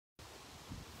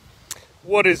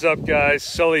What is up, guys?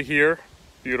 Sully here.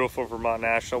 Beautiful Vermont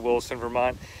National, Williston,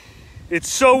 Vermont. It's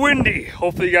so windy.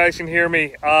 Hopefully you guys can hear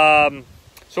me. So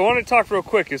I wanted to talk real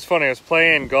quick. It's funny. I was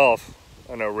playing golf.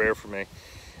 I know, rare for me.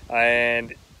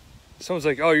 And someone's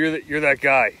like, "Oh, you're that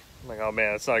guy." I'm like, "Oh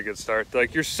man, that's not a good start." They're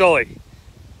like, "You're Sully."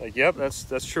 I'm like, "Yep,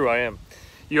 that's true. I am."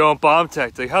 "You own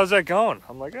BombTech." They're like, "How's that going?"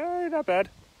 I'm like, "Not bad."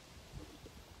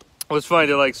 It was funny.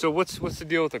 They're like, "So what's the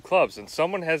deal with the clubs?" And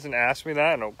someone hasn't asked me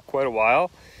that in quite a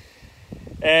while.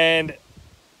 And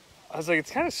I was like,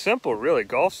 it's kind of simple, really.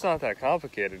 Golf's not that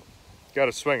complicated. You got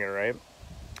to swing it, right?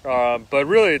 But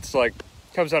really, it's like,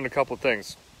 comes down to a couple of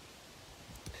things.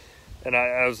 And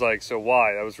I was like, so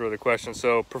why? That was really the question.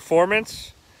 So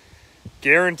performance,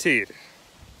 guaranteed.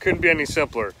 Couldn't be any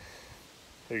simpler.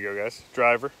 There you go, guys.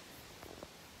 Driver.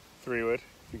 3-wood,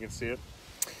 if you can see it.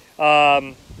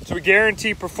 So we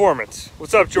guarantee performance.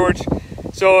 What's up, George?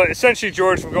 So essentially,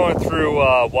 George, I'm going through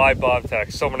why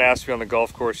BombTech. Someone asked me on the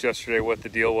golf course yesterday what the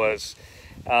deal was.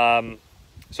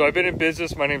 So I've been in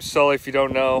business. My name's Sully, if you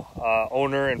don't know,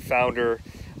 owner and founder.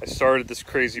 I started this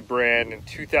crazy brand in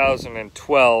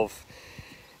 2012.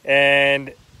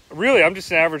 And really, I'm just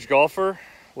an average golfer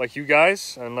like you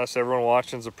guys, unless everyone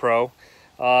watching is a pro.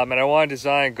 And I want to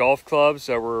design golf clubs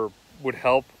that would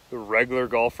help the regular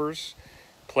golfers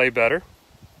play better.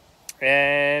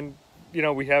 And you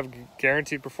know, we have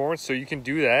guaranteed performance, so you can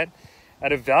do that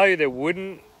at a value that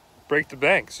wouldn't break the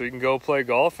bank. So you can go play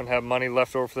golf and have money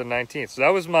left over for the 19th. So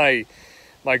that was my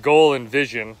goal and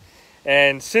vision.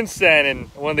 And since then, and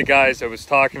one of the guys that was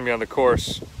talking to me on the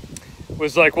course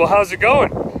was like, "Well, how's it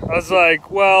going?" I was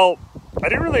like, "Well, I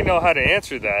didn't really know how to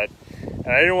answer that, and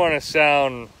I didn't want to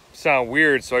sound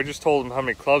weird, so I just told him how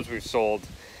many clubs we've sold.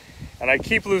 And I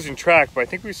keep losing track, but I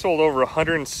think we sold over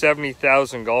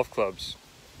 170,000 golf clubs."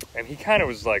 And he kind of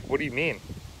was like, "What do you mean?"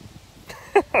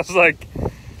 I was like,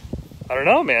 "I don't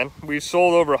know, man. We've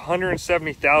sold over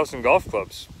 170,000 golf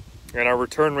clubs, and our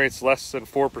return rate's less than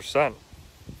 4%.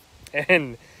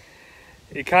 And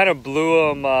it kind of blew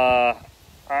him, I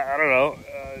don't know.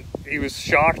 He was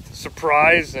shocked,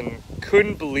 surprised, and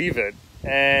couldn't believe it.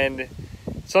 And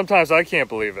sometimes I can't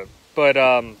believe it, but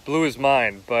blew his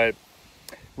mind. But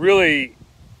really,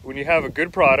 when you have a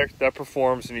good product that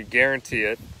performs and you guarantee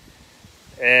it,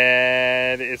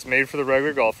 and it's made for the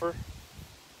regular golfer,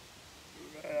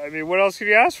 I mean, what else could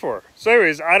you ask for? So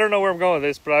anyways, I don't know where I'm going with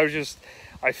this, but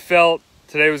I felt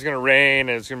today was going to rain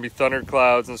and it's going to be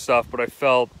thunderclouds and stuff, but I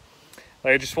felt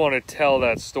like I just want to tell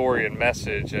that story and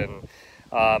message. And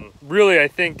really, I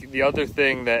think the other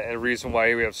thing the reason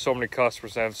why we have so many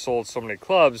customers and have sold so many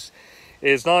clubs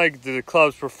is not like do the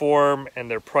clubs perform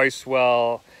and they're priced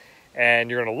well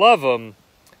and you're going to love them,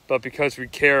 but because we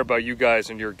care about you guys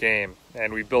and your game,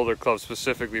 and we build our club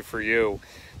specifically for you.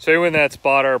 So anyone that's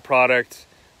bought our product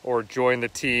or joined the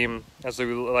team, as we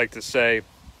like to say,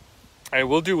 and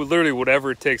we'll do literally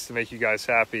whatever it takes to make you guys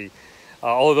happy.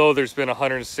 Although there's been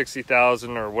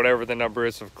 160,000 or whatever the number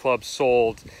is of clubs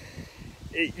sold,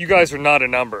 you guys are not a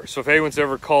number. So if anyone's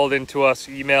ever called into us,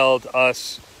 emailed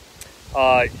us,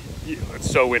 it's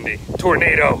so windy,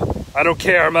 tornado, I don't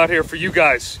care, I'm out here for you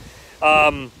guys.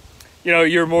 You know,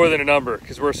 you're more than a number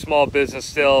because we're a small business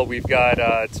still. We've got,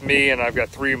 it's me and I've got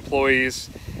 3 employees.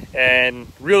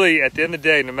 And really, at the end of the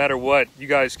day, no matter what, you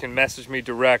guys can message me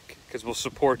direct because we'll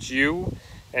support you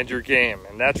and your game.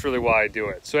 And that's really why I do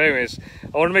it. So anyways,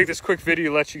 I want to make this quick video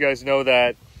to let you guys know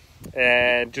that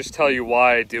and just tell you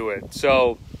why I do it.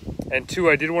 So, and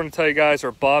 2, I did want to tell you guys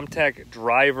our BombTech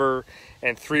driver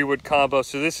and 3-wood combo.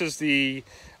 So this is the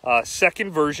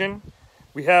second version.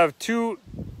 We have two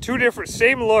different,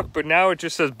 same look, but now it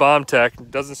just says BombTech.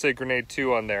 It doesn't say Grenade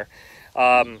 2 on there.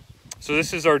 So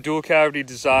this is our dual cavity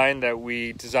design that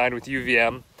we designed with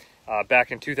UVM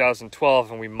back in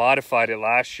 2012, and we modified it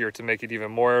last year to make it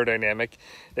even more aerodynamic.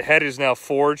 The head is now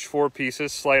forged, 4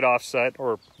 pieces, slight offset,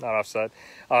 or not offset,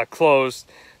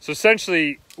 closed. So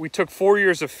essentially, we took 4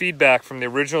 years of feedback from the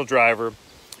original driver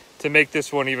to make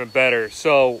this one even better.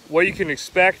 So what you can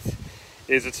expect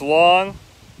is it's long,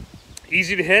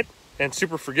 easy to hit, and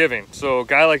super forgiving. So a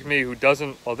guy like me who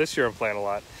doesn't, well, this year I'm playing a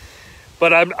lot,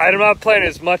 but I'm not playing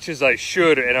as much as I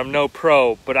should, and I'm no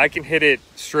pro, but I can hit it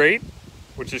straight,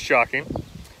 which is shocking.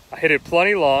 I hit it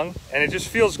plenty long, and it just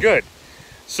feels good.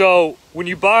 So when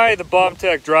you buy the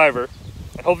BombTech driver,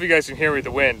 and hopefully you guys can hear me with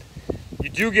the wind, you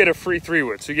do get a free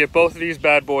 3-wood. So you get both of these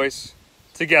bad boys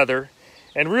together.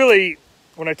 And really,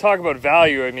 when I talk about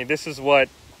value, I mean, this is what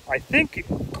I think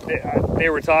they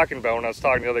were talking about when I was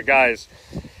talking to other guys,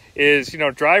 is, you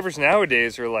know, drivers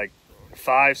nowadays are like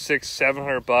 $500,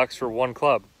 $600, $700 for one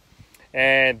club.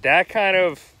 And that kind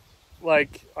of,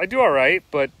 like, I do all right,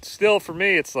 but still for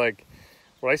me, it's like,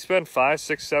 would I spend 500,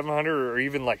 600, 700, or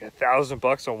even like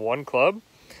 $1,000 on one club?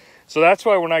 So that's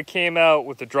why when I came out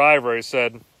with the driver, I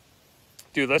said,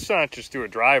 dude, let's not just do a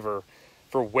driver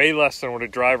for way less than what a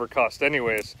driver costs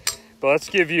anyways, but let's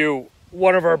give you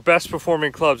one of our best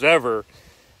performing clubs ever,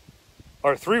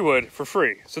 our 3-wood, for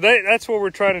free. So that's what we're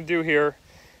trying to do here.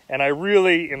 And I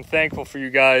really am thankful for you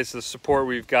guys, the support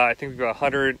we've got. I think we've got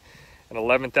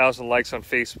 111,000 likes on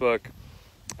Facebook,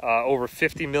 over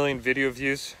 50 million video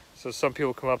views. So some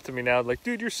people come up to me now like,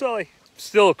 dude, you're Sully.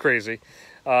 Still crazy.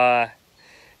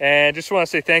 And just want to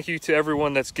say thank you to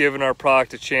everyone that's given our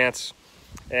product a chance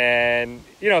and,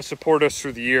 you know, support us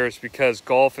through the years, because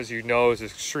golf, as you know, is an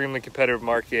extremely competitive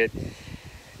market.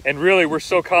 And really, we're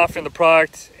so confident in the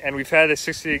product, and we've had this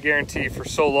 60-day guarantee for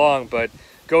so long, but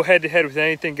go head to head with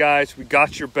anything, guys. We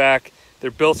got your back. They're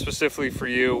built specifically for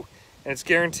you, and it's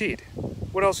guaranteed.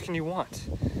 What else can you want?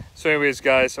 So anyways,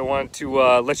 guys, I want to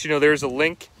let you know there's a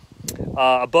link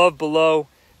above below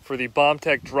for the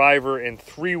BombTech driver in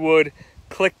 3-wood.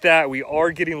 Click that. We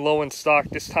are getting low in stock.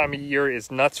 This time of year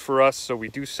is nuts for us, so we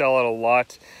do sell out a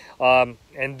lot. And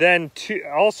then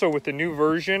also with the new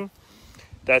version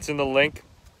that's in the link,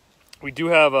 we do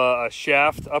have a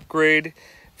shaft upgrade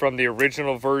from the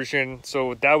original version.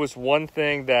 So that was one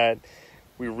thing that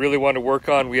we really wanted to work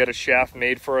on. We had a shaft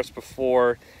made for us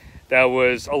before that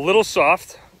was a little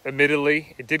soft,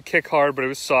 admittedly. It did kick hard, but it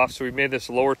was soft. So we made this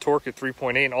lower torque at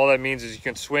 3.8. And all that means is you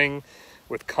can swing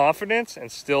with confidence and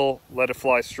still let it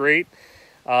fly straight.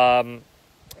 So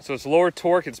it's lower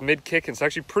torque, it's mid-kick, and it's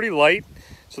actually pretty light.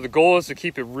 So the goal is to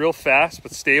keep it real fast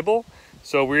but stable.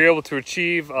 So we were able to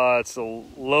achieve, it's a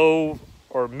low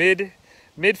or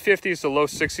mid-50s to low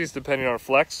 60s, depending on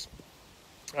flex,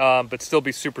 but still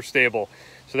be super stable.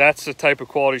 So that's the type of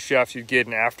quality shaft you get,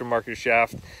 an aftermarket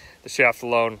shaft. The shaft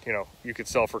alone, you know, you could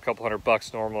sell for a couple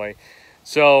 $100 normally.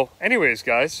 So anyways,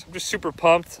 guys, I'm just super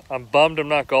pumped. I'm bummed I'm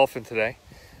not golfing today.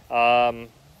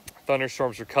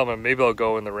 Thunderstorms are coming. Maybe I'll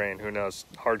go in the rain. Who knows?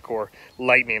 Hardcore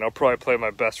lightning. I'll probably play my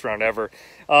best round ever.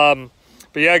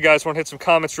 But yeah, guys, want to hit some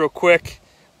comments real quick.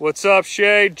 What's up,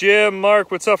 Shay, Jim,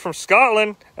 Mark? What's up from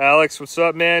Scotland? Alex, what's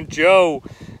up, man? Joe,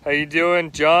 how you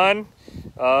doing? John,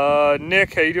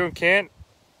 Nick, how you doing? Can't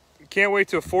wait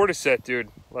to afford a set, dude.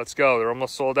 Let's go. They're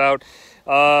almost sold out.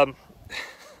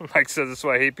 Mike says that's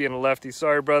why I hate being a lefty.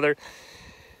 Sorry, brother.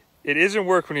 It isn't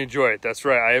work when you enjoy it. That's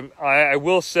right. I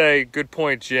will say, good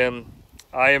point, Jim.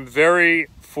 I am very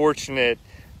fortunate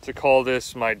to call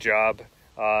this my job.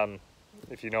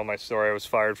 If you know my story, I was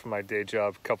fired from my day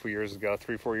job a couple years ago,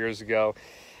 3-4 years ago.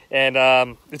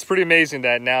 And it's pretty amazing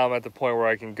that now I'm at the point where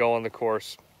I can go on the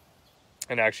course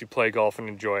and actually play golf and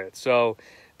enjoy it. So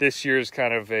this year is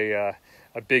kind of a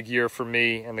big year for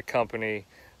me and the company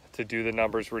to do the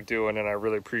numbers we're doing, and I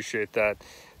really appreciate that.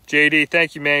 JD,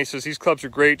 thank you, man. He says, these clubs are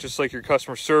great, just like your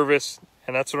customer service.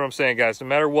 And that's what I'm saying, guys. No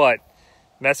matter what,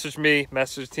 message me,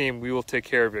 message the team. We will take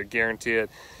care of it. Guarantee it.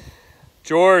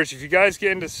 George, if you guys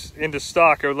get into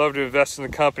stock, I would love to invest in the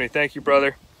company. Thank you,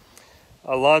 brother.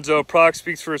 Alonzo, product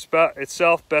speaks for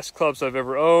itself. Best clubs I've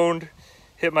ever owned.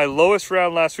 Hit my lowest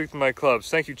round last week with my clubs.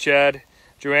 Thank you, Chad.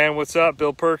 Joanne, what's up?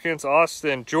 Bill Perkins,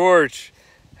 Austin, George.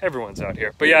 Everyone's out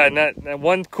here. But yeah, and that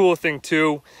one cool thing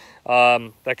too,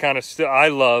 that kind of I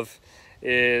love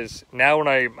is now when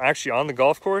I'm actually on the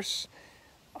golf course,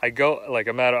 I go, like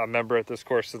I'm a member at this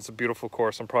course. It's a beautiful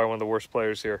course. I'm probably one of the worst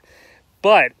players here.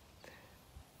 But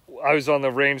I was on the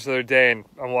range the other day and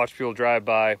I'm watching people drive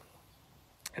by,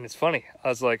 and it's funny. I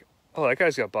was like, oh, that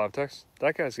guy's got BombTechs.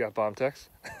 That guy's got BombTechs.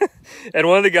 And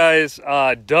one of the guys,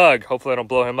 Doug, hopefully I don't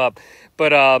blow him up,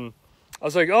 but I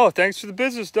was like, oh, thanks for the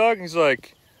business, Doug. And he's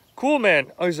like, cool,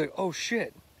 man. Oh, he's like, oh,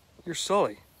 shit, you're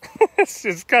Sully.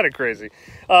 It's kind of crazy.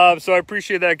 So I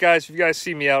appreciate that, guys. If you guys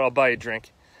see me out, I'll buy you a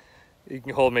drink. You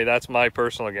can hold me. That's my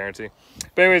personal guarantee.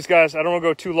 But anyways, guys, I don't want to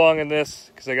go too long in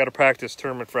this because I got to practice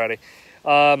tournament Friday.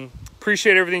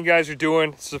 Appreciate everything you guys are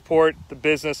doing. Support the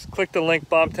business. Click the link,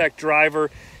 BombTech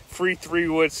driver, free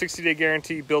 3-wood, 60-day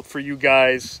guarantee built for you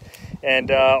guys.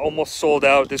 And almost sold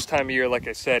out this time of year, like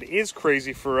I said, is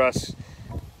crazy for us.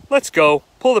 Let's go.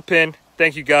 Pull the pin.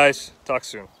 Thank you, guys. Talk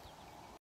soon.